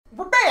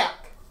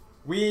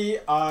We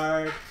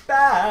are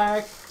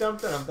back. Dum,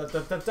 dum, dum,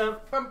 dum, dum, dum.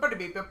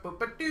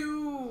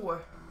 Bum-ba-da-beep-boop-boop-a-doo.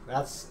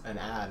 That's an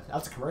ad.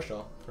 That's a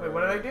commercial. Wait,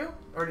 what did I do?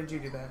 Or did you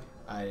do that?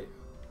 I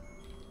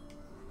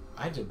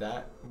did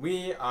that.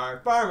 We are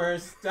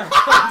farmers. That's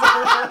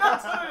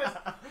what it is.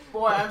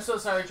 Boy, I'm so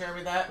sorry,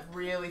 Jeremy. That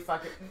really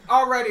fucking...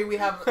 Already we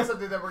have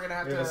something that we're going to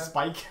have We to... have a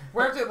spike.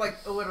 We're going to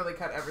like literally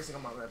cut every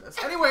single moment of this.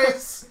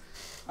 Anyways,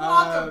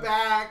 welcome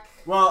back.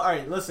 Well,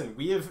 alright, listen.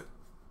 We have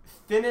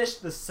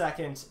finished the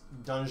second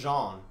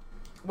dungeon.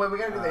 Wait, we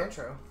got to do the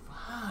intro.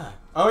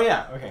 Oh,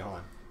 yeah. Okay, hold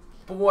on.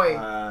 Boy.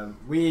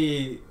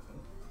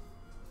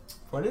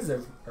 What is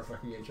it? Our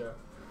fucking intro?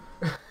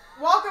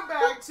 Welcome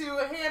back to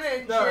Hannah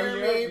and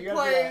Jeremy you gotta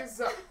Plays...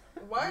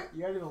 What?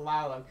 You gotta do the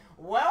loud one.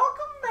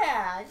 Welcome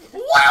back.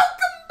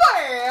 Welcome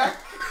back!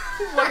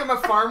 Like I'm a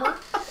farmer.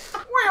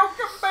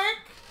 Welcome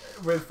back!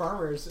 With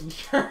Farmers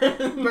Insurance.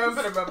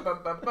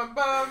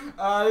 Bum-ba-da-bum-bum-bum-bum.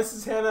 This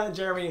is Hannah and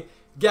Jeremy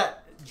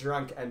get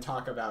drunk and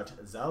talk about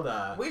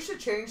Zelda. We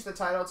should change the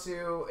title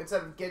to,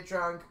 instead of get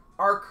drunk,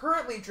 are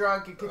currently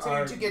drunk and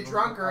continue to get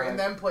drunker and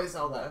then play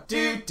Zelda.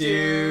 We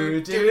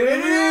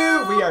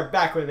are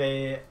back with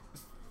a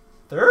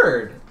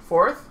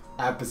Fourth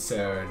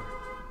episode.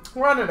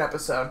 We're on an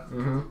episode.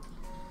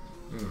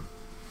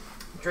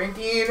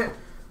 Drinking,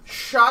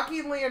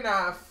 shockingly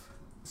enough,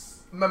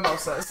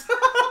 mimosas.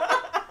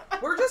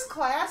 We're just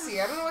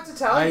classy. I don't know what to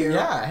tell you.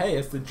 Yeah, hey,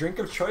 it's the drink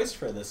of choice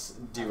for this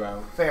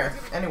duo. Fair.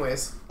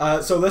 Anyways.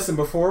 So listen,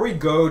 before we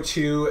go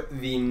to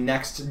the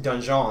next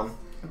dungeon,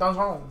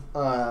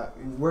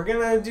 we're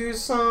gonna do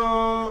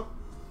some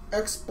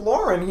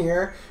exploring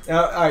here.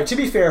 Now, alright, to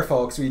be fair,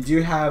 folks, we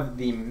do have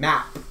the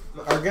map.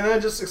 We're gonna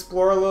just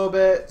explore a little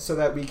bit so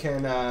that we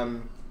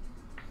can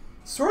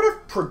sort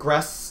of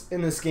progress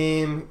in this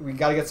game. We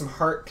gotta get some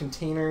heart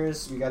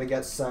containers. We gotta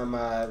get some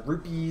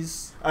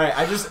rupees. Alright,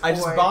 I just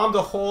bombed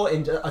a hole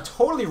in a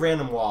totally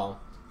random wall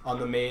on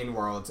the main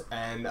world,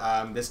 and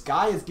this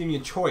guy is giving you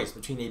a choice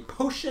between a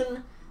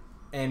potion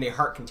and a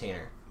heart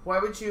container. Why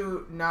would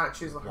you not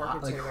choose the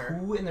heart container? Like,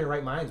 who in their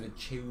right minds would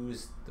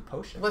choose the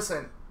potion?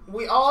 Listen,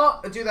 we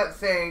all do that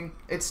thing.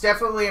 It's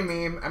definitely a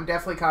meme. I'm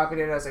definitely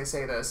copying it as I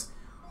say this.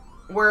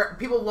 Where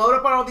people load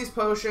up on all these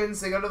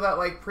potions, they go to that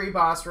like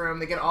pre-boss room,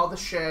 they get all the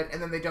shit,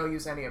 and then they don't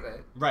use any of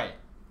it. Right.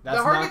 That's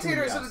the heart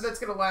container is something that's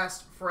going to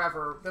last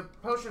forever. The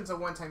potion's a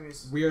one-time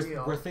use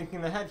deal. We're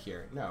thinking ahead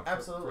here. No,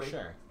 absolutely. For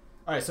sure.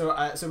 All right,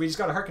 so we just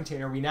got a heart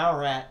container. We now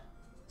are at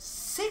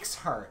 6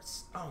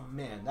 hearts. Oh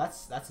man,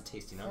 that's a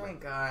tasty number. Thank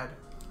God.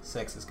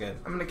 6 is good.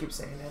 I'm gonna keep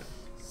saying it.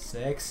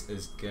 6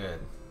 is good.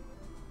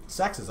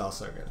 Sex is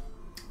also good.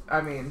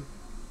 I mean,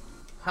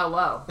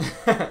 hello.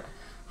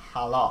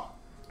 Hello.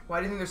 Why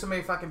do you think there's so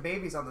many fucking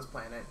babies on this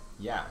planet?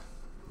 Yeah,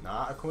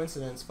 not a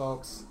coincidence,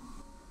 folks.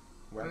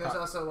 And there's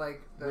also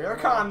like wear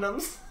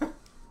condoms.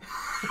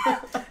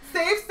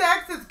 Safe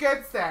sex is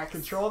good sex.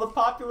 Control the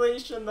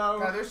population, though.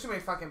 God, there's too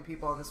many fucking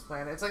people on this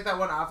planet. It's like that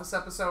one Office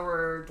episode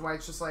where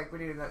Dwight's just like, we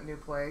need a new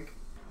plague.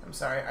 I'm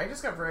sorry, I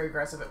just got very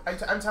aggressive.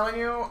 I'm telling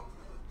you,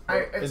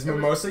 is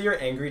mimosa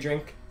your angry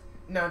drink?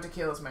 No,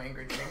 tequila's my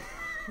angry drink.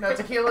 No,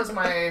 tequila's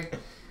my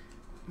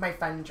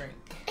fun drink.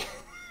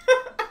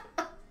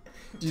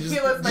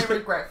 Tequila's my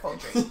regretful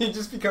drink. You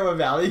just become a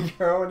valley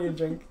girl when you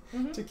drink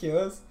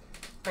tequilas?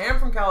 I am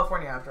from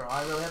California after all.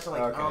 I really have to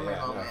like own my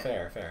moment. No,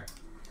 fair.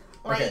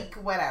 Like,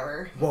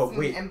 whatever. Whoa,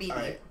 wait. MBD.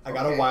 Right. I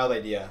got a wild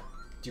idea.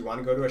 Do you want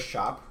to go to a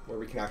shop where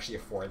we can actually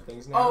afford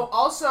things now? Oh,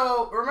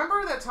 also,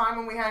 remember that time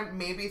when we had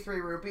maybe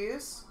 3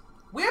 rupees?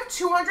 We have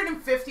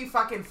 250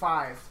 fucking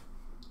 5.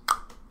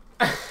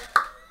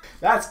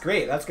 That's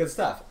great. That's good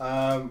stuff.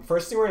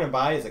 First thing we're going to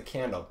buy is a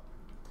candle.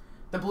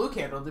 The blue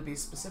candle, to be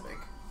specific.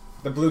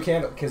 The blue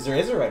candle, because there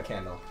is a red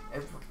candle.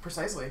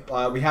 Precisely.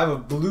 We have a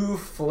blue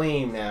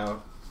flame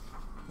now,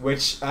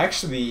 which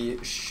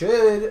actually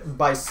should,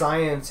 by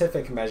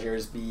scientific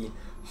measures, be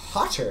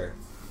hotter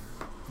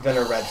than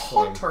a red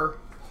flame.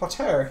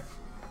 Hotter.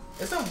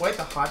 Isn't white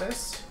the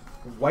hottest?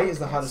 White is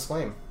the hottest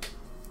flame.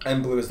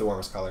 And blue is the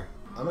warmest color.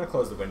 I'm going to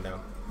close the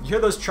window. You hear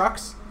those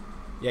trucks?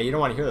 Yeah, you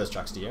don't want to hear those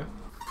trucks, do you?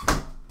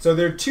 So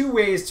there are 2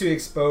 ways to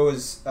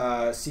expose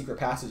secret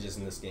passages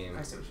in this game.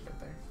 I see what you did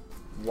there.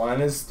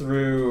 One is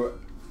through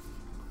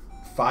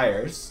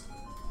fires.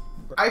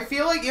 I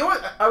feel like, you know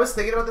what, I was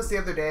thinking about this the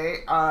other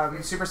day.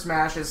 Super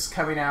Smash is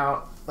coming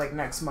out like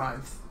next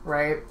month,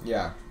 right?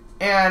 Yeah.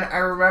 And I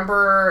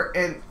remember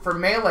for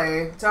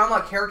Melee, to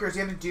unlock characters,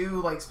 you had to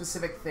do like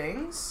specific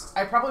things.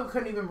 I probably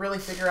couldn't even really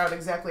figure out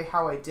exactly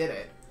how I did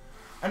it.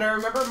 And I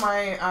remember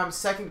my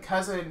second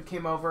cousin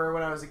came over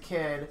when I was a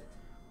kid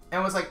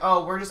and was like,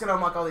 oh, we're just going to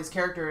unlock all these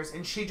characters.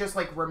 And she just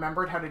like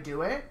remembered how to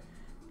do it.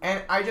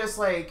 And I just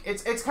like,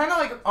 it's kind of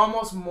like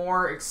almost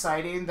more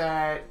exciting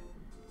that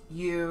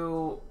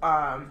you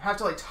have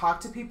to like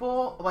talk to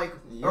people like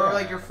or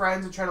like your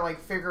friends and try to like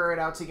figure it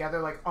out together.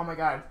 Like, oh my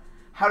God,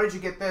 how did you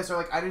get this? Or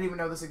like, I didn't even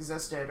know this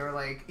existed. Or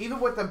like, even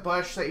with the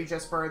bush that you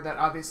just burned that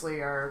obviously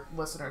our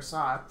listeners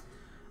saw.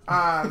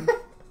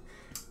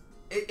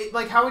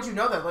 like, how would you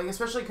know that? Like,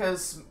 especially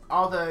because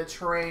all the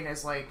terrain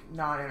is, like,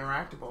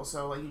 non-interactable.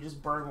 So, like, you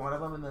just burn one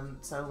of them and then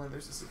suddenly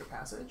there's a secret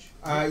passage?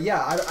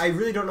 Yeah, I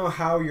really don't know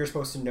how you're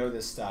supposed to know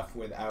this stuff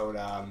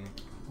without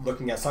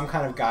looking at some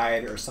kind of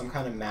guide or some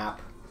kind of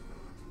map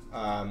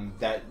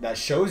that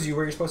shows you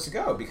where you're supposed to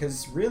go.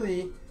 Because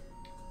really,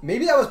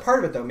 maybe that was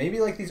part of it, though. Maybe,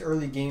 like, these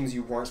early games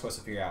you weren't supposed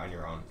to figure out on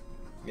your own.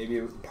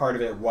 Maybe part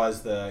of it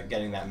was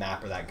getting that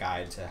map or that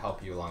guide to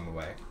help you along the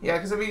way. Yeah,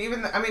 because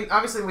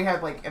obviously we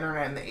had like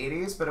internet in the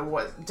 80s, but it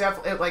was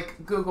definitely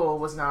like Google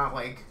was not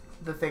like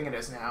the thing it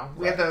is now.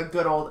 We had the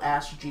good old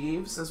Ask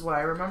Jeeves, is what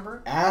I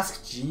remember.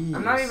 Ask Jeeves.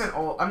 I'm not even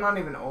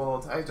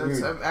old.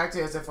 I'm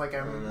acting as if like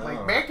I'm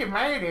like back in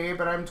my day,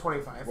 but I'm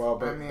 25. Well,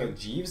 but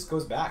Jeeves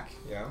goes back,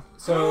 you know.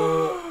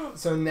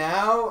 So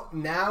now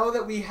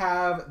that we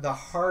have the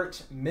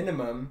heart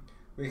minimum,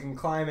 we can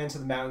climb into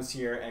the mountains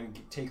here and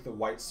take the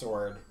white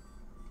sword.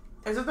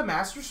 Is it the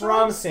Master Sword?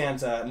 From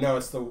Santa. No,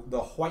 it's the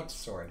white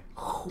sword.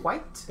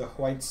 White? The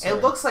white sword.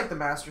 It looks like the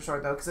Master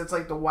Sword, though, because it's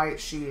like the white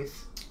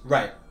sheath.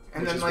 Right.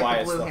 And which then, is like, why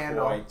the blue it's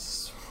handle. White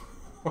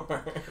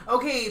sword.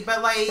 Okay,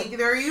 but, like,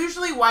 they're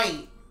usually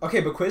white.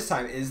 Okay, but quiz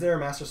time. Is there a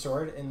Master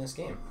Sword in this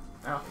game?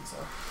 I don't think so.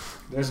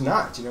 There's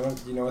not. Do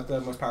you know what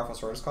the most powerful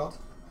sword is called?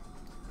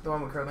 The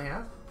one we currently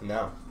have?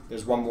 No.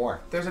 There's one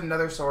more. There's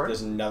another sword?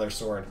 There's another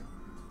sword.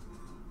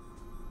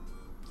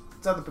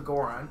 It's not the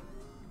Begoron.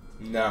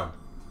 No.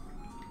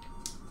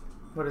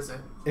 What is it?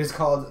 It's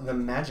called the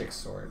Magic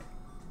Sword.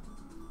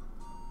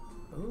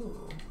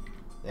 Ooh.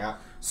 Yeah.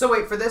 So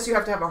wait, for this you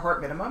have to have a heart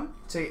minimum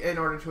in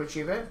order to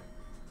achieve it?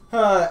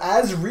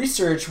 As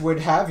research would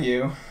have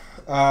you,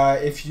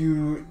 if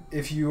you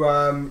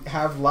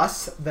have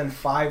less than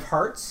 5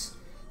 hearts,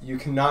 you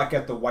cannot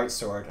get the white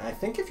sword. And I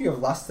think if you have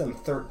less than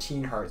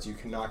 13 hearts, you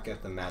cannot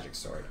get the magic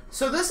sword.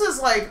 So this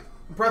is like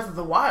Breath of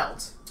the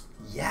Wild.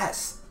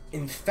 Yes.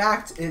 In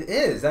fact, it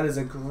is. That is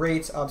a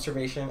great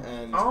observation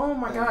and oh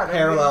my god,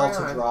 parallel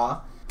to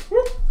draw.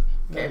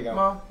 Okay, you go.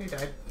 Well, you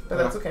died, but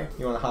that's okay.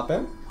 You want to hop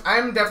in?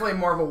 I'm definitely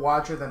more of a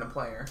watcher than a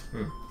player.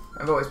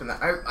 I've always been that.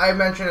 I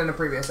mentioned in a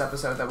previous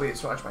episode that we used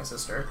to watch my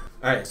sister.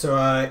 Alright, so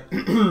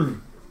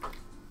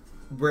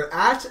we're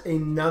at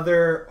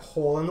another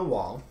hole in the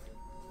wall,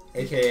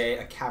 aka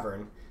a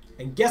cavern.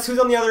 And guess who's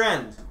on the other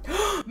end?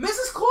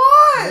 Mrs.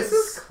 Claus!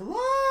 Mrs.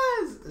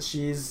 Claus!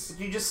 She's...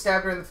 You just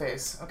stabbed her in the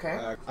face.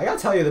 Okay. I gotta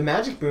tell you, the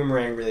magic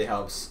boomerang really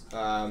helps.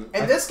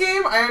 In this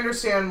game, I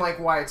understand like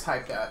why it's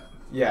hyped up.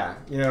 Yeah,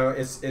 you know,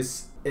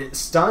 it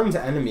stuns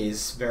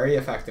enemies very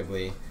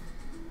effectively.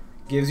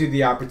 Gives you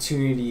the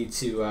opportunity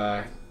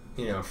to,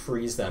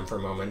 freeze them for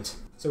a moment.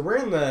 So we're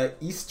in the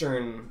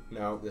eastern...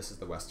 No, this is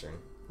the western.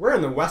 We're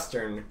in the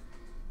western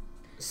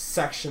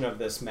section of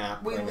this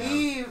map. We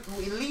live. Oh,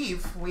 we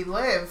leave.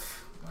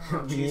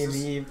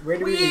 Where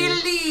do we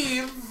leave?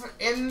 live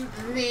in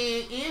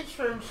the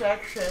eastern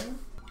section.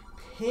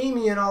 Pay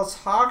me and I'll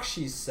talk,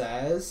 she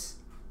says.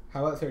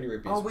 How about 30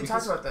 rupees? Oh, we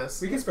talked about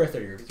this. We can spare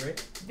 30 rupees,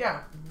 right?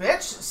 Yeah.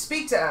 Bitch,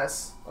 speak to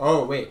us.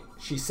 Oh, wait.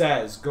 She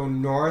says, go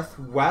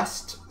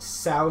northwest,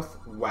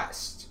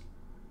 southwest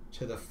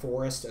to the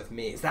Forest of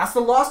Maze. That's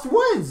the Lost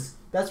Woods!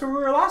 That's where we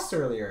were lost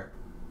earlier.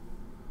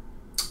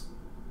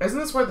 Isn't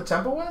this where the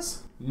temple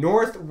was?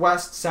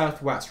 Northwest,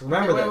 southwest.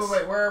 Remember this.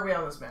 Wait. Where are we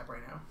on this map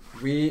right now?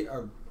 We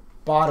are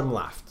bottom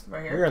left.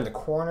 Right here? We're in the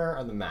corner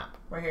of the map.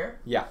 Right here?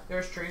 Yeah.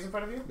 There's trees in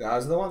front of you?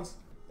 Those are the ones.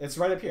 It's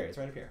right up here. It's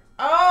right up here.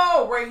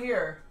 Oh, right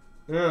here.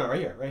 No, right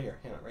here. Right here.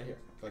 Hang on, right here.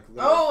 Like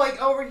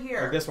like over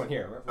here. Like this one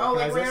here.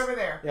 Like right over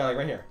there. Yeah, like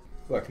right here.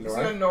 Look, north.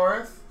 So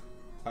north.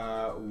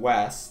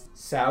 West,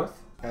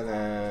 south, and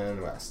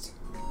then west.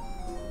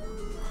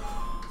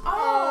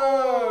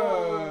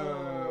 Oh!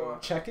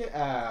 Check it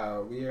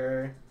out.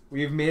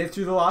 We've made it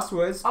through the Lost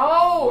Woods.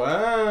 Oh!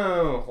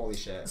 Whoa! Holy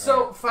shit.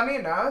 So, funny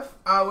enough,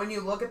 when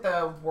you look at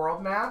the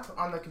world map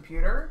on the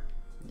computer,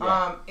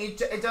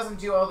 it doesn't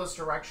do all those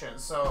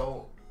directions,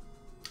 so...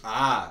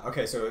 Ah,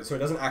 okay, so it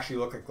doesn't actually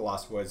look like the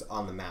Lost Woods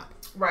on the map.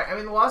 Right, I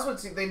mean, the Lost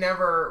Woods, they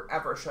never,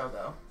 ever show,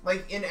 though.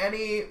 Like, in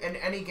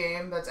any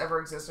game that's ever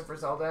existed for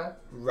Zelda.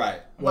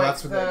 Right. Well, like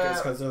that's what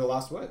it's because they're the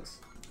Lost Woods.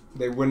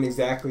 They wouldn't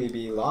exactly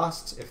be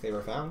lost if they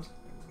were found.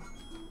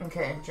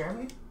 Okay,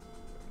 Jeremy?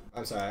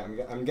 I'm sorry,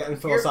 I'm getting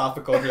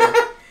philosophical here.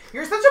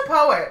 You're such a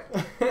poet.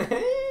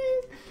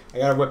 I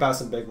gotta whip out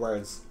some big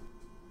words.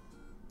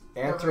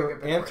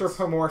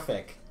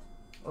 Anthropomorphic.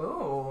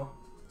 Ooh.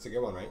 It's a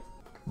good one, right?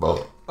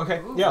 Both. Okay.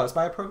 Ooh. Yeah, let's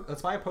buy a potion.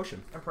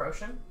 A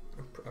potion?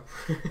 Let's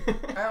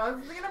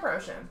think a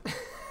potion.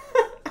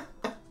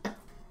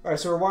 All right,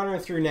 so we're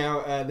wandering through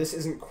now. This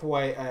isn't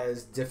quite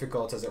as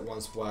difficult as it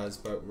once was,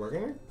 but we're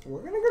gonna go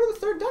to the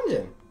third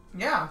dungeon.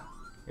 Yeah.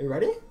 Are you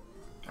ready?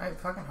 I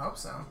fucking hope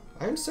so.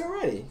 I'm so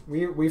ready.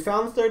 We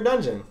found the third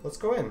dungeon. Let's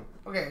go in.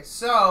 Okay,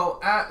 so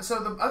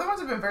the other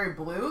ones have been very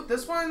blue.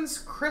 This one's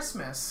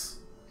Christmas.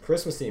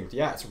 Christmas themed.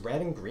 Yeah, it's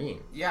red and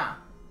green. Yeah.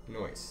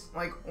 Nice.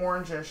 Like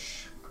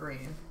orangish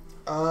green.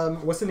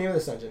 What's the name of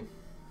this dungeon?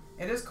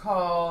 It is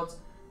called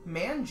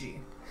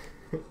Manji.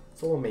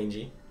 It's a little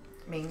mangy.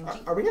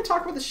 Mangy. Are we gonna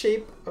talk about the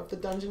shape of the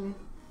dungeon?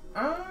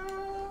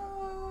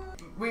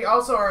 We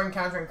also are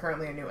encountering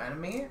currently a new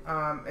enemy.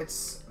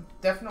 It's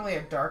definitely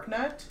a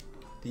Darknut.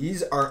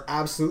 These are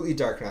absolutely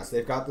Darknuts.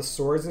 They've got the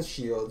swords and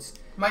shields.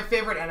 My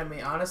favorite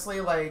enemy, honestly,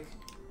 like...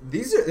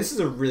 This is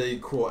a really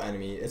cool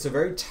enemy. It's a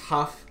very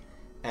tough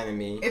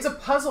enemy. It's a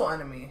puzzle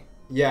enemy.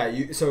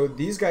 Yeah, so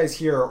these guys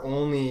here are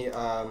only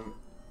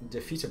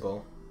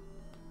defeatable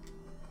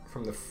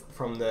from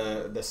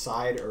the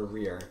side or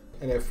rear.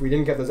 And if we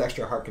didn't get those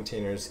extra heart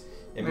containers,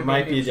 it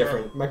might be a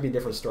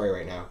different story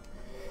right now.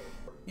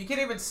 You can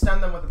even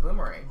stun them with a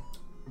boomerang.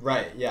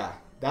 Right, yeah.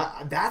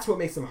 That's what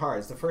makes them hard.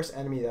 It's the first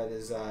enemy that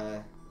is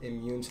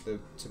immune to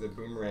the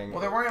boomerang.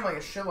 Well, they're wearing like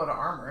a shitload of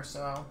armor,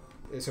 so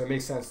it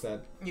makes sense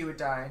that you would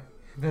die.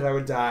 That I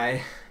would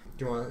die.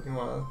 Do you want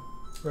to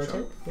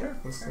rotate? Sure.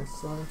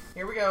 Yeah.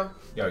 Here we go.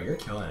 Yo, you're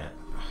killing it.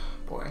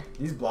 Boy.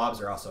 These blobs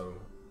are also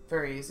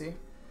very easy.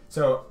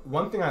 So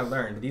one thing I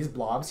learned: these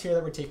blobs here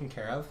that we're taking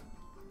care of,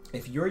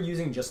 if you're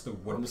using just the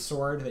wooden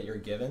sword that you're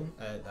given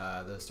at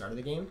the start of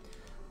the game,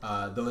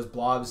 those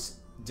blobs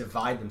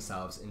divide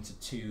themselves into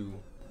two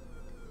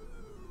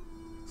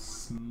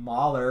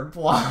smaller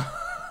blobs.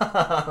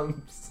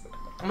 I'm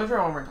gonna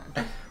try one more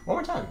time. One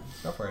more time.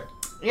 Go for it.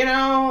 You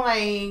know,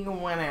 like,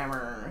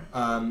 whenever.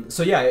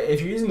 So yeah, if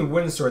you're using the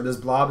wooden sword, those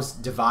blobs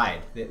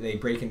divide. They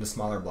break into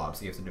smaller blobs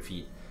that you have to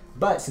defeat.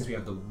 But since we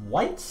have the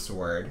white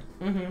sword,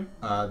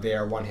 they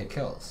are one-hit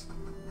kills.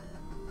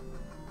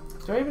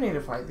 Do I even need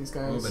to fight these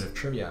guys? A little bit of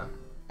trivia.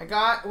 We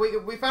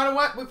found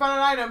we found an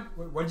item.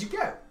 What'd you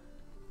get?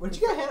 What'd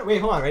you get, Hannah? Wait,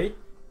 hold on, ready?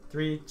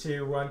 3,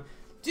 2, 1.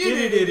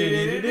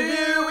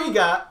 We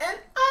got an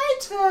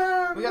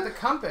item! We got the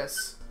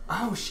compass.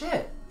 Oh,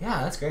 shit.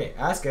 Yeah, that's great.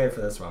 That's good for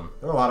this one.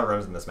 There are a lot of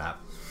rooms in this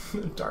map.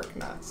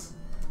 Darknuts.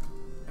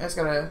 I just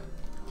gotta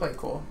play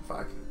cool.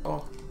 Fuck.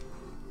 Oh.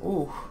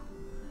 Ooh.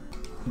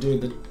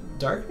 Dude, the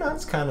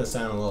Darknuts kind of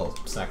sound a little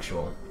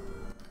sexual.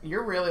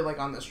 You're really, like,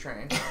 on this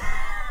train.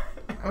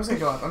 I'm just gonna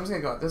go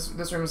up.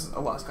 This room is a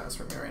lost cause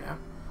for me right now.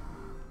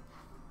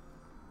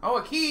 Oh,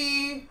 a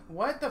key!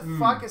 What the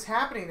fuck is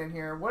happening in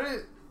here?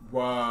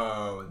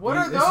 Whoa. What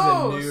are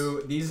those?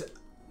 Is these...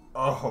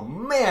 Oh,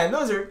 man,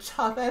 those are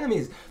tough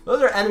enemies.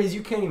 Those are enemies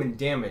you can't even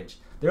damage.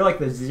 They're like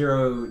the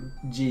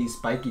 0G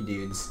spiky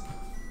dudes.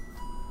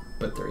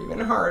 But they're even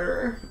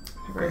harder.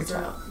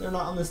 They're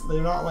not on this...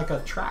 They're not like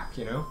a track,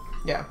 you know?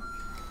 Yeah.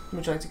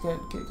 Would you like to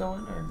get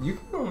going? Or? You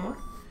can go more.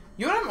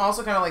 You know what I'm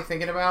also kind of like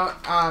thinking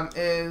about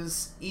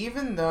is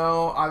even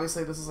though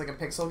obviously this is like a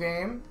pixel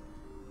game,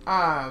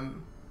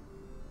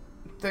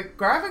 the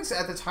graphics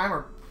at the time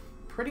are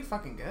pretty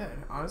fucking good,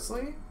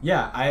 honestly.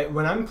 Yeah,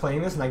 when I'm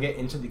playing this and I get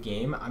into the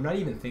game, I'm not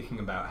even thinking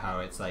about how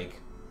it's like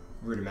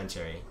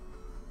rudimentary.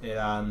 It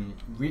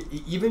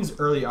even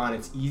early on,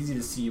 it's easy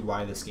to see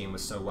why this game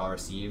was so well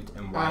received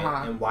and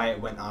why it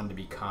went on to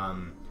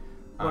become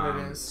what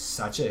it is.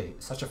 Such a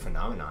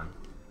phenomenon.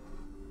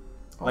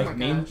 Oh like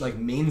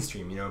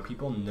mainstream, you know,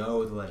 people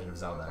know The Legend of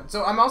Zelda.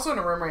 So I'm also in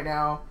a room right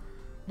now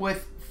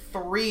with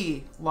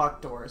 3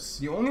 locked doors.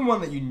 The only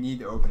one that you need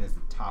to open is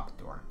the top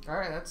door. All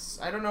right,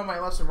 I don't know my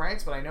lefts and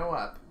rights, but I know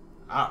up.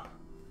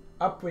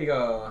 Up we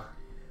go.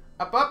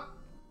 Up.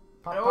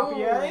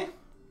 Pop-pop-yay.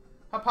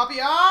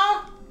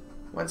 Pop-pop-ya.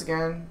 Once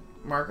again,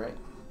 Margaret,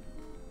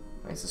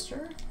 my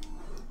sister,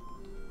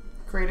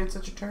 created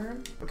such a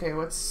term. Okay,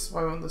 why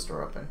won't this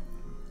door open?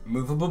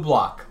 Movable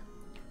block.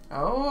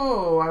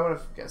 Oh, I would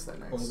have guessed that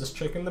next. Oldest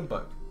trick in the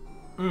book.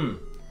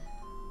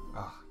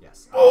 Oh,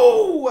 yes.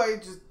 Oh,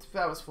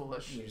 that was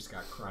foolish. You just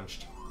got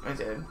crunched. I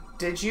did.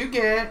 Did you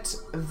get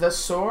the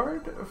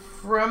sword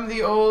from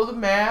the old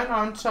man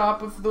on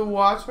top of the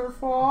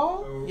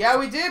waterfall? Oh. Yeah,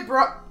 we did,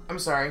 bro. I'm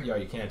sorry. Yo,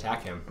 you can't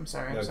attack him. I'm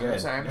sorry. I'm sorry.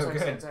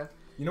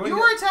 You know what? You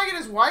were attacking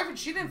his wife and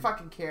she didn't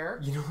fucking care.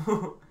 You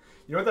know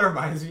what that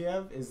reminds me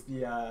of is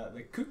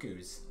the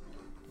cuckoos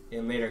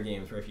in later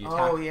games where if you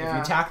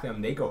attack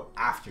them, they go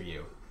after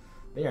you.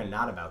 They are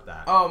not about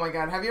that. Oh my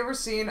god. Have you ever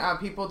seen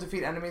people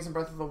defeat enemies in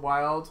Breath of the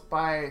Wild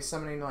by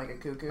summoning like a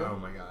cuckoo? Oh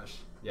my gosh.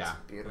 Yeah.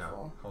 It's beautiful.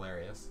 No,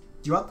 hilarious.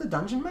 Do you want the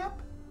dungeon map?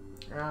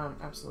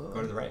 Absolutely.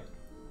 Go to the right.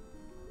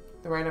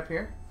 The right up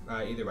here?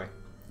 Either way.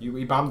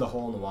 We bombed the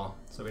hole in the wall,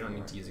 so we don't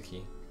need to use a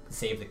key.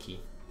 Save the key.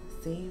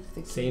 Save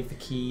the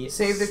key.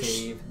 Save the key.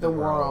 Save the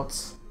world.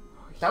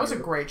 That was a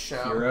great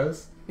show.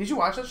 Heroes? Did you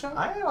watch that show?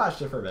 I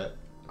watched it for a bit.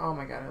 Oh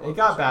my god. It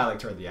got bad like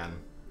toward the end.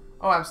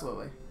 Oh,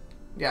 absolutely.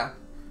 Yeah.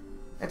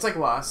 It's like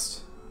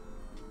Lost.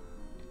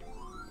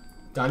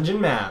 Dungeon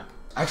map.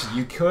 Actually,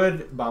 you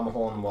could bomb a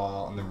hole in the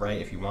wall on the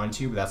right if you wanted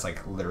to, but that's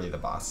like literally the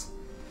boss.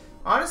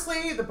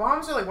 Honestly, the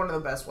bombs are like one of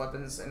the best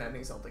weapons in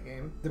any Zelda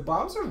game. The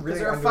bombs are really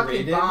they're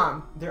underrated. They're a fucking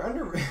bomb. They're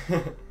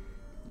underrated.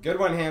 Good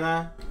one,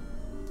 Hannah.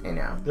 I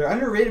know. They're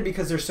underrated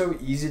because they're so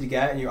easy to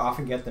get, and you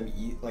often get them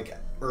like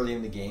early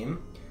in the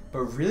game.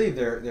 But really,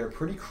 they're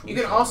pretty crucial. You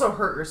can also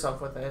hurt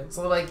yourself with it. It's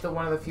like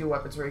one of the few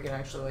weapons where you can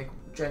actually like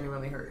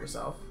genuinely hurt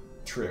yourself.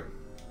 True.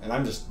 And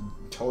I'm just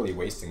totally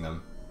wasting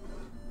them.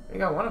 You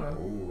got one of them.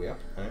 Ooh, yeah.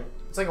 All right.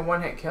 It's like a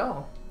one-hit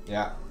kill.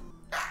 Yeah.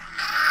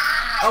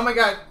 Oh my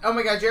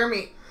god,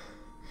 Jeremy.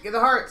 Get the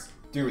hearts.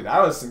 Dude,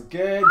 that was some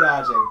good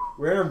dodging.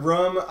 We're in a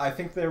room. I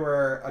think there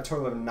were a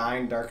total of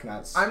 9 Dark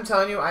Nuts. I'm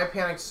telling you, I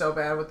panicked so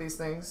bad with these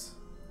things.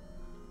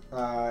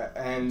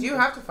 And do you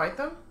have to fight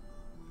them?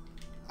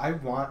 I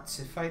want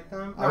to fight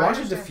them. No, I want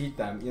to defeat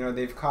them. You know,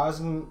 they've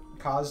caused me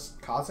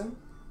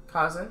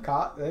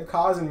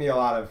a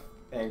lot of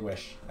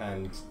anguish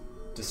and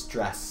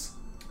distress.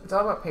 It's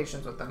all about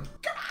patience with them.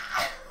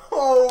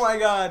 Oh my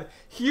god.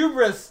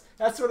 Hubris.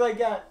 That's what I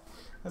get.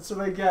 That's what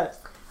I get.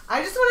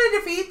 I just want to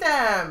defeat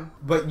them.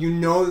 But you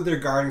know that they're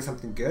guarding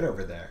something good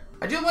over there.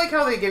 I do like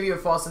how they give you a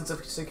false sense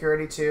of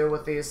security too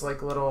with these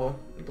like little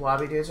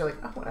blobby dudes. You're like,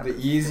 oh, whatever. The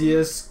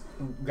easiest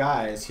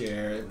guys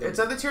here. It's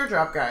the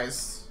teardrop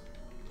guys.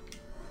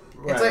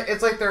 Right.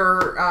 It's like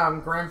their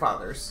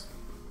grandfathers.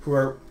 Who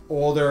are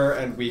older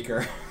and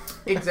weaker.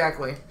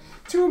 Exactly.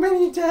 Too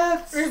many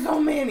deaths. There's so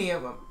many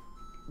of them.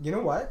 You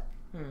know what?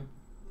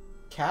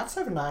 Cats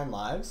have 9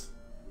 lives.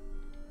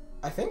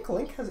 I think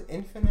Link has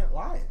infinite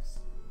lives.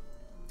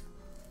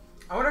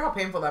 I wonder how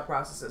painful that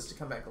process is to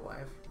come back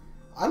alive.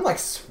 I'm like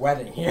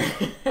sweating here.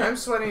 I'm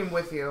sweating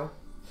with you.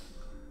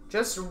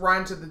 Just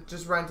run to the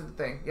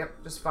thing.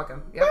 Yep, just fuck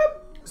him.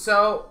 Yep.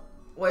 So,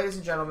 ladies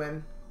and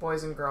gentlemen,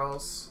 boys and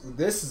girls.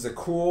 This is a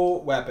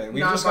cool weapon.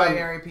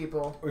 Non-binary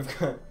people. We've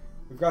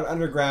got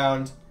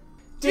underground.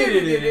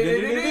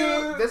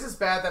 This is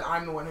bad that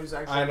I'm the one who's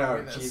actually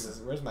doing this.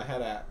 Jesus, where's my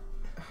head at?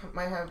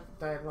 My head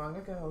died long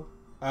ago.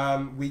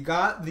 We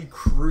got the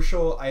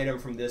crucial item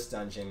from this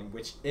dungeon,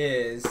 which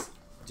is...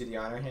 Do the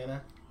honor,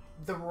 Hannah?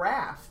 The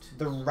raft.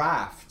 The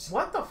raft.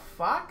 What the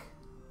fuck?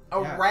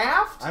 A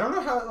raft? I don't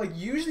know how... Like,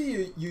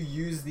 usually you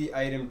use the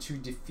item to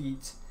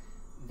defeat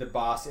the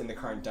boss in the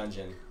current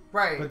dungeon.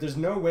 Right. But there's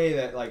no way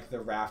that, like, the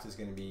raft is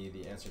going to be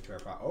the answer to our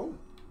problem.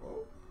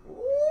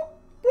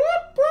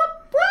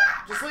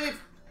 Just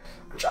leave.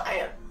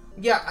 Giant.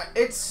 Yeah,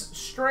 it's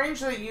strange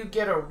that you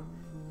get a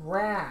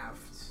raft.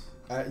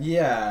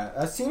 Yeah,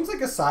 that seems like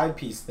a side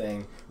piece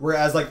thing.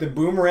 Whereas, like, the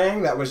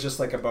boomerang, that was just,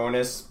 like, a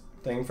bonus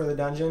thing for the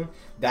dungeon.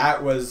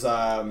 That was,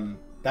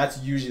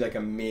 that's usually, like,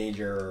 a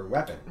major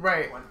weapon.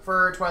 Right.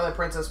 For Twilight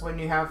Princess, when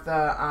you have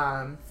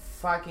the,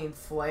 fucking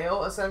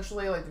flail,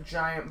 essentially, like the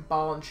giant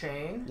ball and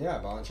chain. Yeah,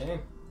 ball and chain.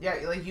 Yeah,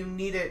 like, you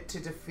need it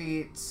to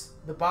defeat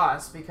the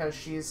boss because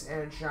she's in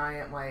a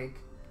giant, like,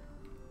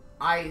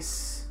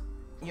 ice...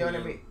 You know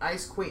what I mean?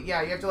 Ice Queen.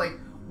 Yeah, you have to, like,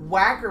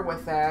 whack her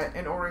with that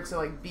in order to,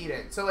 like, beat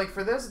it. So, like,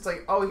 for this, it's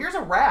like, oh, here's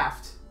a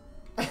raft.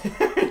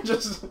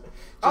 just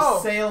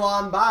sail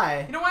on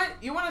by. You know what?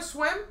 You want to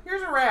swim?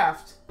 Here's a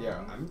raft.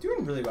 Yeah, I'm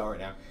doing really well right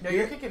now. No,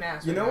 you're kicking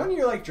ass. You know when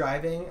you're, like,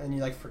 driving and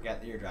you, like,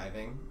 forget that you're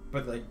driving?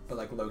 But low-key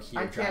you're driving?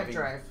 I can't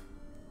drive.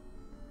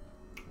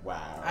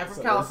 Wow. I'm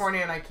from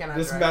California and I cannot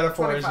drive. This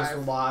metaphor 25. is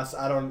just lost.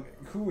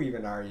 Who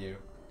even are you?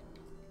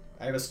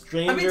 I have a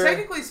stranger. I mean,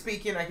 technically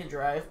speaking, I can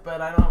drive,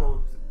 but I don't have a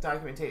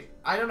documentation.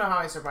 I don't know how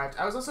I survived.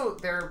 I was also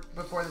there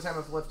before the time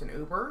of Lyft and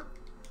Uber.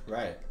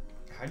 Right.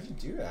 How did you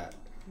do that?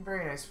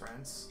 Very nice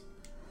friends.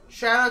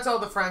 Shout out to all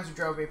the friends who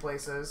drove me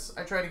places.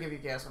 I tried to give you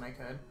gas when I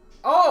could.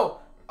 Oh!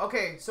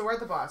 Okay, so we're at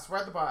the boss. We're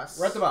at the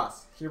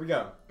boss. Here we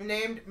go.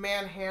 Named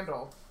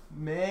Manhandle.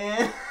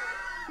 Man.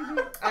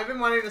 I've been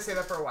wanting to say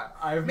that for a while.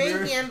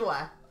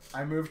 Manhandler.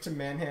 I moved to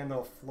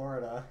Manhandle,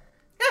 Florida.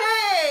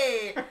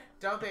 Hey!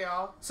 Don't they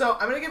all? So,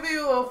 I'm going to give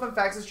you a little fun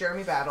facts as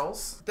Jeremy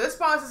battles. This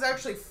boss is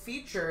actually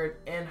featured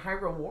in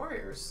Hyrule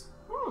Warriors.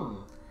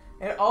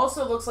 And it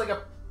also looks like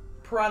a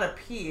Piranha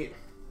Pete,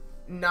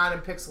 not in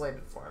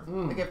pixelated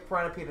form. Like if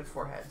Piranha Pete had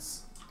 4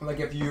 heads. Like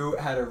if you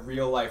had a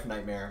real-life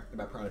nightmare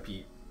about Piranha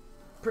Pete.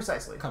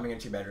 Precisely. Coming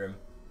into your bedroom.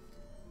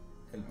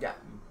 And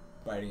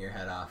biting your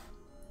head off.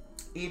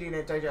 Eating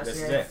it,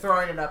 digesting it,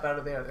 throwing it up out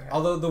of the other head.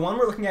 Although the one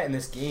we're looking at in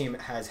this game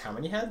has how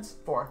many heads?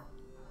 4.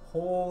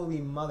 Holy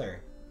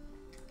mother.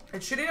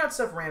 It's shooting out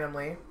stuff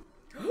randomly.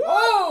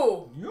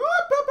 Oh!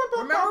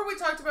 Remember we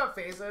talked about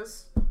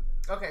phases?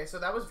 Okay, so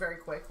that was very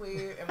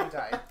quickly, and we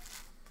died.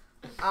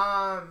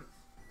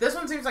 This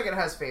one seems like it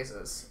has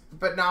phases,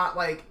 but not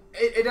like...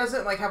 It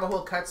doesn't like have a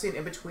whole cutscene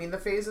in between the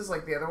phases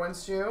like the other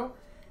ones do.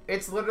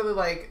 It's literally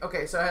like...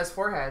 Okay, so it has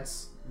 4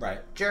 heads. Right.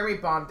 Jeremy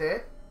bombed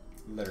it.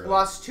 Literally.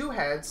 Lost 2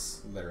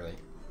 heads. Literally.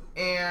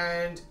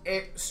 And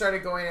it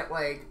started going at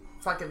like...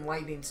 fucking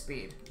lightning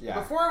speed. Yeah.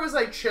 Before it was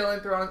like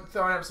chilling, throwing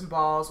up some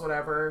balls,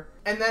 whatever.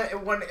 And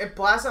then when it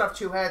blasted off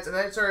 2 heads, and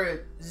then it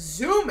started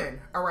zooming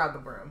around the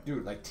room.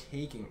 Dude, like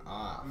taking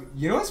off.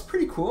 You know what's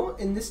pretty cool?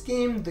 In this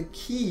game, the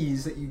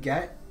keys that you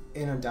get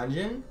in a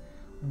dungeon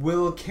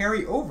will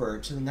carry over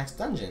to the next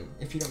dungeon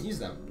if you don't use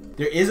them.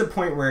 There is a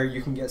point where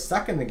you can get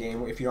stuck in the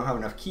game if you don't have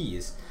enough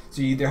keys.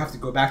 So you either have to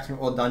go back to an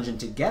old dungeon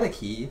to get a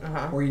key,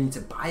 or you need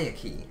to buy a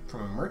key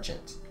from a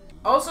merchant.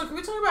 Also, can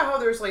we talk about how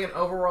there's like an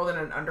overworld and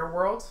an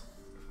underworld?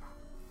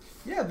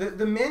 Yeah,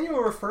 the manual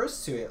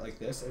refers to it like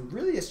this, and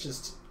really it's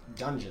just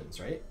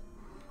dungeons, right?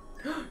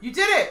 You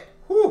did it!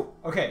 Whew!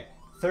 Okay,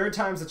 3rd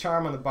time's the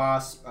charm on the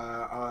boss.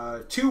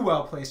 2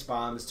 well-placed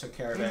bombs took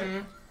care of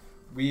it.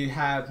 We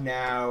have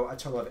now a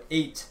total of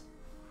 8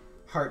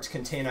 heart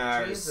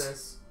containers.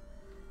 Jesus.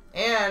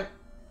 And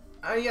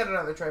yet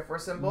another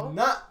Triforce symbol.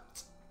 Not.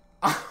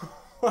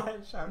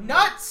 What?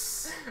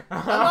 Nuts!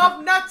 I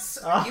love nuts!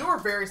 You were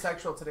very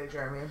sexual today,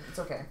 Jeremy. It's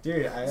okay.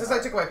 Dude, since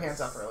I took my pants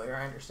off earlier,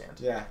 I understand.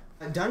 Yeah.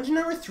 Dungeon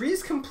number 3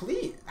 is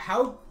complete.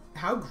 How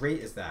great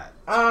is that?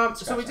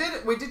 So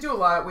we did do a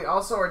lot. We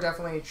also are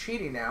definitely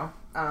cheating now,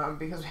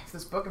 because we have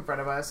this book in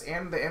front of us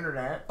and the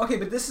internet. Okay,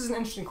 but this is an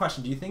interesting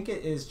question. Do you think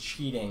it is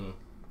cheating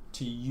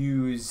to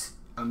use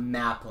a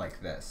map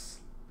like this?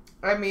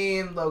 I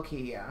mean,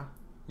 low-key, yeah.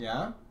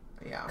 Yeah?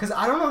 Yeah. Because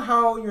I don't know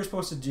how you're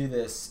supposed to do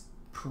this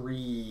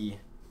pre...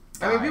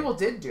 I mean, people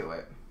did do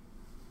it.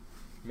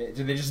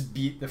 Did they just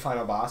beat the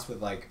final boss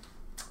with, like,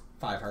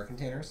 5 heart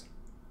containers?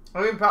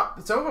 I mean,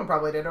 some of them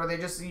probably did, or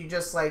you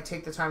just like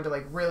take the time to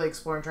like really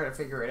explore and try to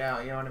figure it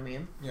out. You know what I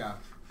mean? Yeah.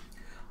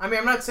 I mean,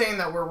 I'm not saying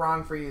that we're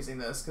wrong for using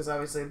this because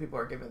obviously people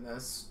are given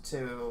this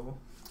to,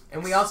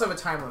 and we also have a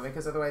time limit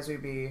because otherwise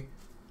we'd be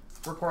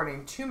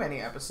recording too many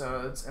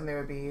episodes and they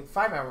would be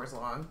 5 hours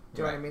long.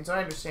 Do you know what I mean? So I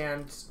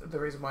understand the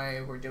reason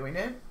why we're doing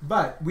it.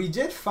 But we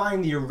did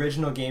find the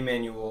original game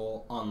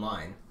manual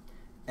online,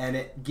 and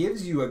it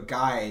gives you a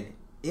guide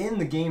in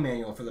the game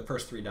manual for the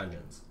first 3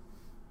 dungeons.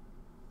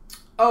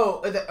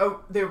 Oh,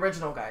 the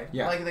original guide.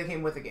 Yeah. Like they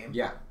came with the game.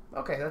 Yeah.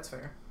 Okay, that's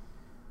fair.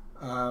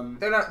 They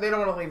don't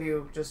want to leave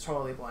you just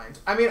totally blind.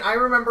 I mean, I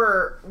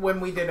remember when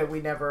we did it,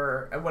 when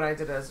I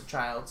did it as a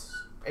child,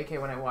 aka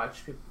when I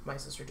watched my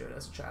sister do it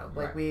as a child.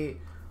 Like we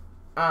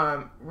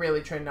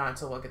really tried not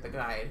to look at the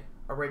guide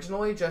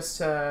originally, just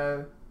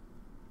to,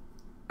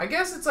 I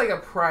guess it's like a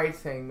pride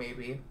thing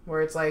maybe,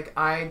 where it's like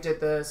I did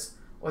this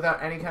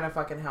without any kind of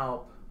fucking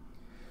help.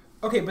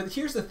 Okay, but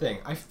here's the thing.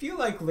 I feel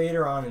like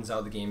later on in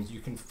Zelda games,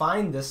 you can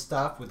find this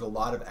stuff with a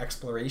lot of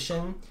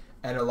exploration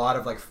and a lot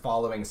of like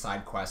following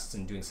side quests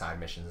and doing side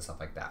missions and stuff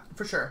like that.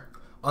 For sure.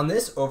 On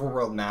this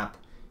overworld map,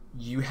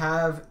 you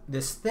have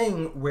this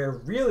thing where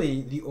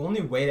really the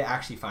only way to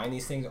actually find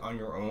these things on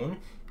your own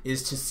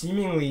is to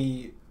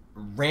seemingly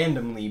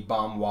randomly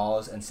bomb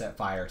walls and set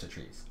fire to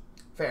trees.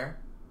 Fair.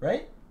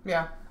 Right?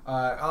 Yeah.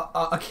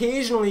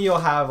 Occasionally you'll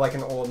have like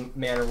an old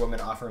man or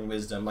woman offering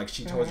wisdom, like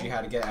she told you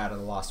how to get out of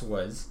the Lost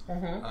Woods,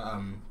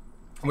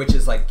 which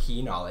is like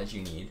key knowledge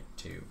you need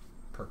to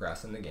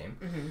progress in the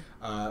game.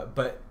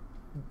 But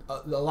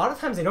a lot of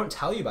times they don't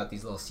tell you about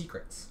these little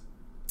secrets.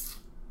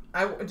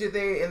 Did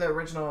they in the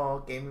original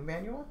gaming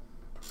manual?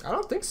 I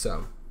don't think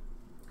so.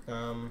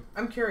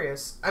 I'm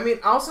curious. I mean,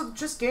 also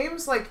just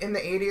games like in the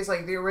 80s,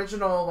 like the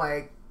original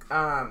like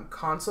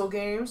console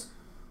games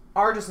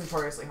are just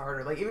notoriously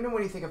harder. Like even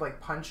when you think of like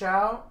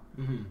Punch-Out,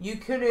 you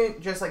couldn't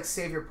just like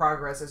save your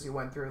progress as you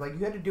went through. Like you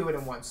had to do it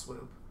in one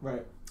swoop.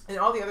 Right. And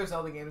all the other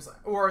Zelda games,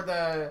 or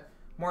the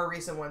more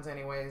recent ones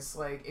anyways,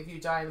 like if you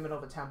die in the middle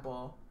of a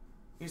temple,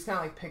 you just kind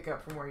of like pick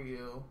up from where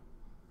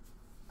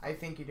I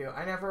think you do.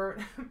 I never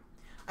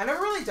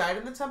really died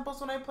in the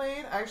temples when I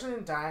played. I actually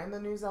didn't die in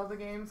the new Zelda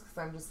games because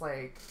I'm just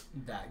like...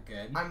 That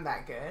good. I'm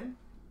that good.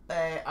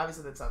 But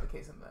obviously that's not the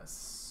case in this,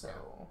 so...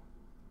 Yeah.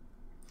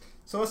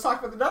 So let's talk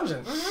about the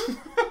dungeon.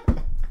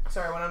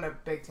 Sorry, I went on a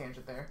big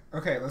tangent there.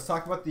 Okay, let's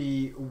talk about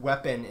the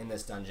weapon in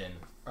this dungeon.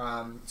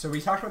 So we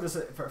talked about this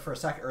for a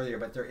sec earlier,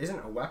 but there isn't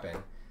a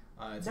weapon.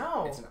 It's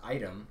an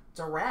item.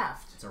 It's a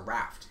raft. It's a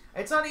raft.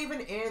 It's not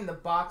even in the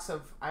box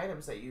of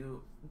items that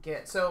you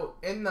get. So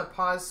in the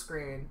pause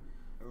screen,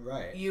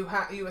 right, you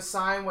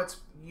assign what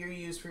you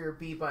use for your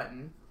B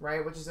button,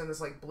 right, which is in this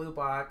like blue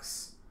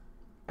box,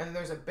 and then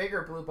there's a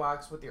bigger blue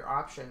box with your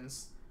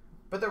options.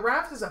 But the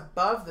raft is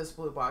above this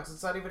blue box.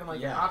 It's not even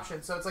like an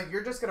option. So it's like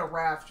you're just going to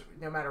raft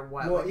no matter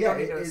what. Well, like, you don't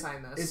need to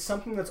assign this. It's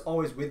something that's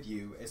always with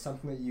you. It's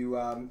something that you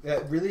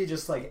that really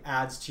just like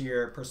adds to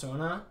your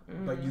persona,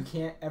 but you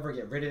can't ever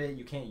get rid of it.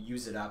 You can't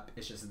use it up.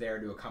 It's just there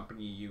to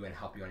accompany you and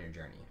help you on your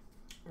journey.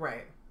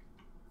 Right.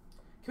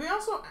 Can we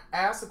also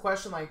ask the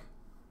question, like,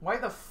 why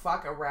the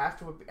fuck a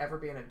raft would ever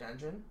be in a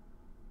dungeon?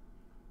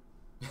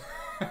 You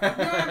know what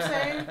I'm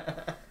saying?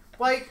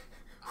 Like...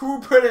 Who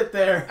put it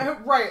there?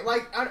 Right,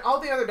 like, on all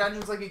the other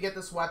dungeons, like, you get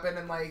this weapon,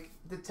 and, like,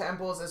 the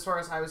temples, as far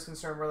as I was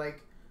concerned, were,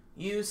 like,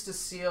 used to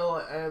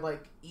seal a,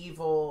 like,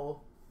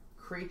 evil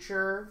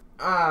creature.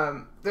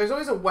 There's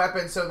always a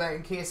weapon so that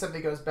in case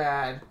something goes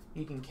bad,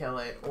 you can kill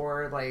it,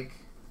 or, like...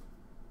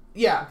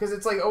 Yeah, because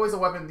it's, like, always a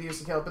weapon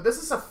used to kill it, but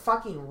this is a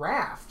fucking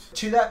raft.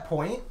 To that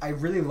point, I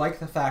really like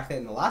the fact that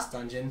in the last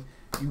dungeon,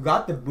 you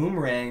got the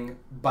boomerang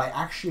by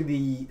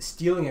actually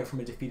stealing it from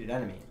a defeated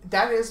enemy.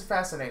 That is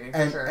fascinating,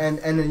 for sure. And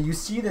then you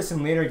see this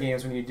in later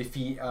games when you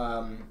defeat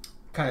kind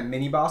of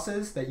mini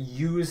bosses that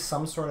use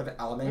some sort of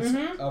elements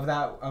of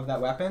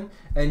that weapon,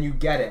 and you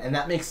get it, and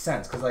that makes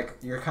sense because like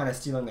you're kind of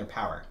stealing their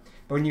power.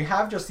 But when you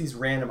have just these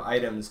random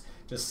items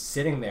just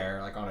sitting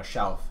there like on a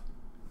shelf,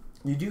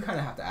 you do kind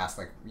of have to ask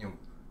like, you know,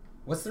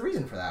 what's the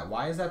reason for that?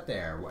 Why is that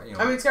there? What, you know?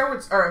 I mean,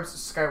 Skyward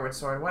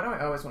Sword. Why do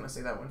I always want to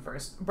say that one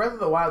first? Breath of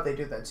the Wild, they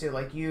do that too.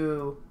 Like,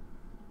 you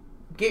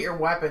get your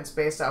weapons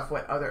based off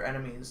what other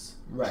enemies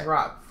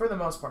drop, for the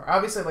most part.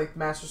 Obviously, like,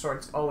 Master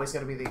Sword's always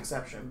going to be the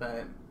exception,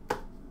 but...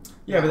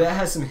 Yeah, but that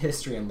has some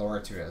history and lore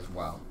to it as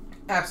well.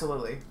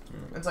 Absolutely.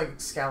 It's like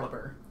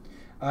Excalibur.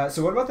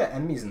 So what about the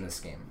enemies in this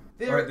game?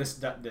 Or this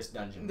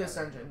dungeon. This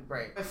dungeon,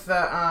 right. With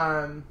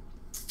the,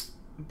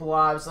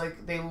 blobs,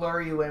 like, they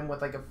lure you in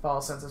with, like, a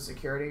false sense of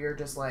security. You're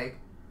just like,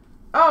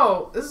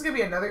 oh, this is gonna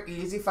be another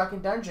easy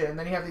fucking dungeon. And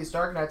then you have these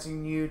Darknuts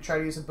and you try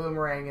to use a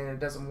boomerang and it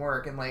doesn't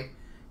work. And, like,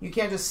 you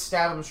can't just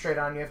stab them straight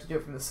on. You have to do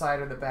it from the side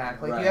or the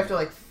back. Like, you have to,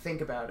 like,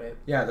 think about it.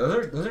 Yeah,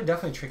 those are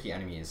definitely tricky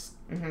enemies.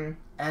 Mm-hmm.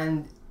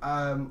 And,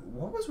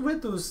 what was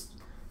with those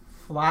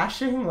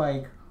flashing,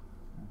 like,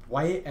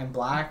 white and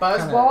black...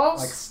 Buzz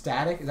balls? Like,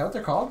 static? Is that what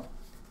they're called?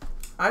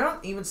 I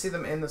don't even see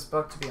them in this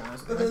book, to be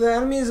honest with you. The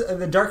enemies,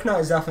 the Darknut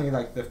is definitely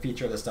like the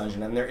feature of this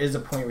dungeon, and there is a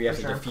point where you have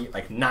to defeat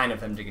like 9 of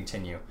them to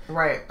continue.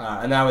 Right.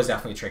 And that was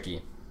definitely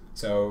tricky.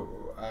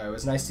 So it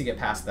was nice to get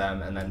past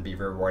them and then be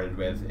rewarded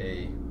with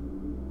a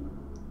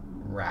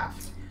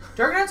raft.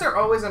 Darknuts are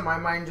always in my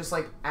mind just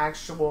like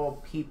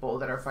actual people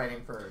that are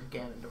fighting for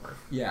Ganondorf.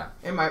 Yeah.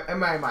 In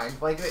my mind,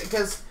 like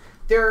because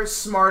they're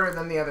smarter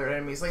than the other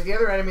enemies. Like the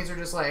other enemies are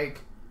just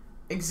like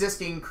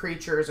existing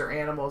creatures or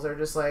animals. They're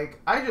just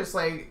like I just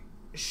like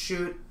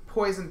shoot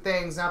poison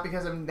things, not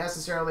because I'm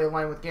necessarily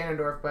aligned with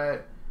Ganondorf,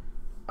 but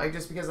like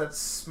just because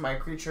that's my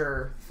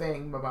creature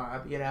thing,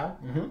 Mabob, you know?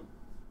 Mm-hmm.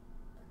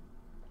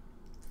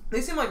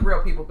 They seem like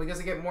real people because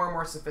they get more and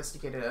more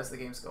sophisticated as the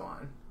games go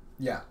on.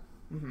 Yeah.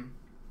 Mm-hmm.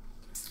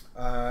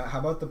 How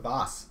about the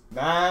boss?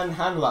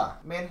 Manhandla.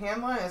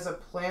 Manhandla is a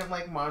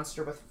plant-like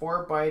monster with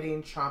 4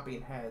 biting,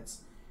 chomping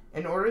heads.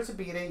 In order to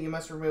beat it, you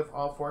must remove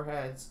all 4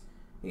 heads.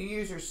 You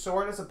use your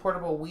sword as a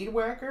portable weed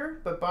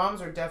whacker, but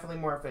bombs are definitely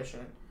more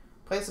efficient.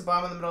 Place a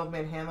bomb in the middle of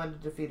Manhandla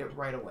to defeat it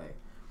right away.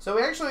 So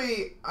we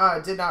actually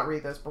did not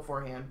read this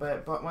beforehand,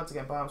 but once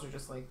again, bombs are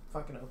just like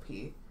fucking OP.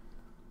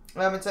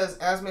 It says,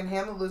 as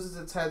Manhandla loses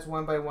its heads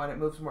one by one, it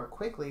moves more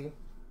quickly,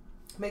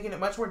 making it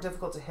much more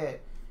difficult to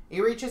hit.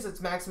 It reaches its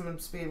maximum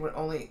speed when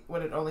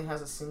it only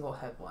has a single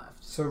head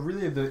left. So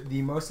really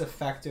the most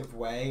effective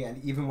way,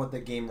 and even what the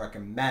game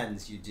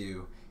recommends you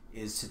do,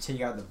 is to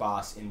take out the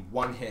boss in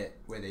one hit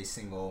with a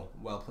single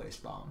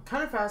well-placed bomb.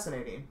 Kind of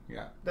fascinating.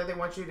 Yeah. That they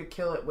want you to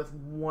kill it with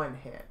one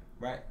hit.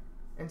 Right.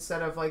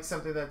 Instead of like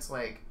something that's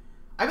like...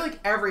 I feel like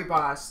every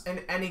boss in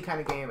any kind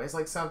of game is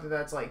like something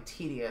that's like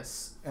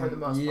tedious for the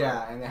most part.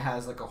 Yeah, and it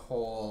has like a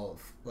whole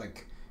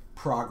like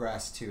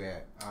progress to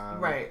it.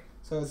 Right.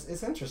 So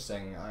it's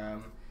interesting.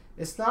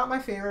 It's not my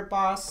favorite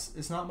boss.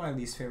 It's not my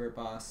least favorite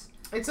boss.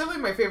 It's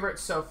definitely my favorite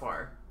so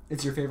far.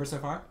 It's your favorite so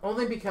far?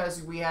 Only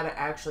because we had to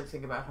actually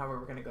think about how we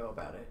were going to go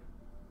about it.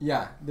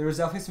 Yeah, there was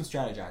definitely some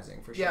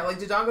strategizing, for sure. Yeah, like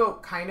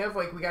Dodongo kind of,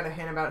 like, we got a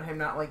hint about him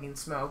not liking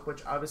smoke,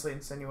 which obviously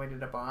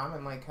insinuated a bomb,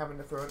 and, like, having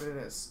to throw it in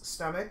his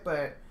stomach,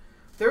 but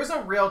there was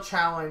a real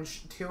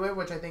challenge to it,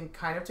 which I think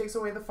kind of takes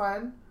away the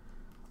fun.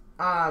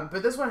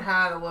 But this one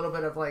had a little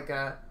bit of, like,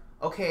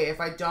 okay,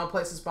 if I don't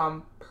place this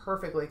bomb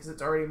perfectly, because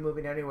it's already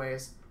moving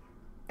anyways,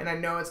 and I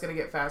know it's going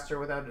to get faster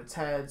without its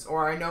heads,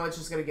 or I know it's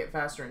just going to get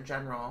faster in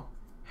general,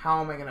 how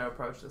am I going to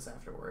approach this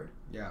afterward?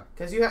 Yeah.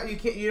 Because you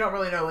don't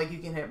really know. Like, you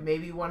can hit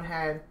maybe 1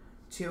 head,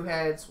 2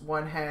 heads,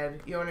 1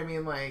 head. You know what I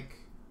mean? Like...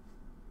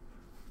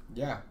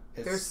 Yeah.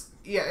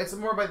 It's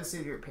more by the seat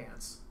of your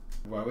pants.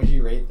 What would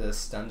you rate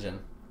this dungeon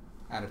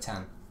out of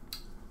 10?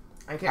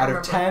 I can't remember.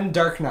 Out of 10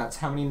 Darknuts,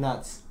 how many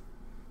nuts?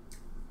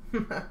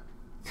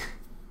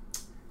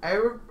 I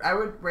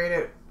would rate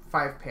it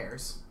 5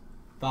 pairs.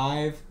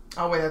 5?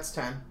 Oh, wait, that's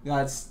 10.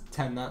 That's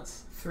 10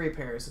 nuts. 3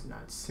 pairs of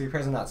nuts. 3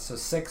 pairs of nuts, so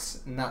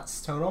 6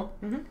 nuts total.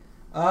 Mm-hmm.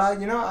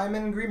 I'm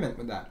in agreement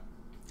with that.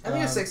 I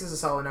think a 6 is a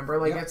solid number.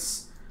 Like,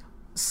 it's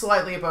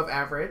slightly above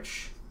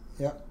average.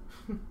 Yep.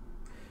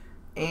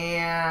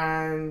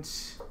 And,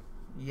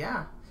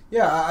 yeah.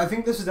 Yeah, I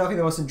think this was definitely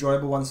the most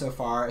enjoyable one so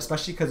far,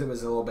 especially because it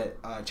was a little bit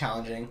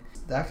challenging.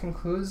 That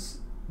concludes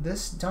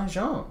this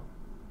dungeon.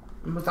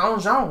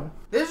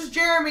 This is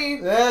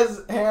Jeremy. This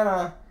is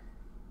Hannah.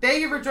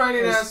 Thank you for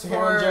joining us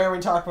Hannah and Jeremy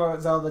talk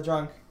about Zelda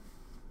drunk.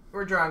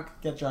 We're drunk.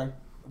 Get drunk.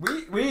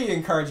 We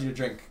encourage you to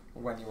drink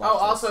when you watch Oh,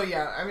 this. also,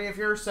 yeah. I mean, if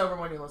you're sober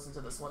when you listen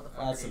to this, what the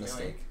fuck That's are you a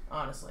mistake. doing?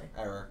 Honestly.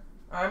 Error.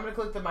 Alright, I'm gonna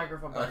click the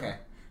microphone button. Okay.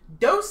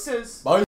 Doses! Bye.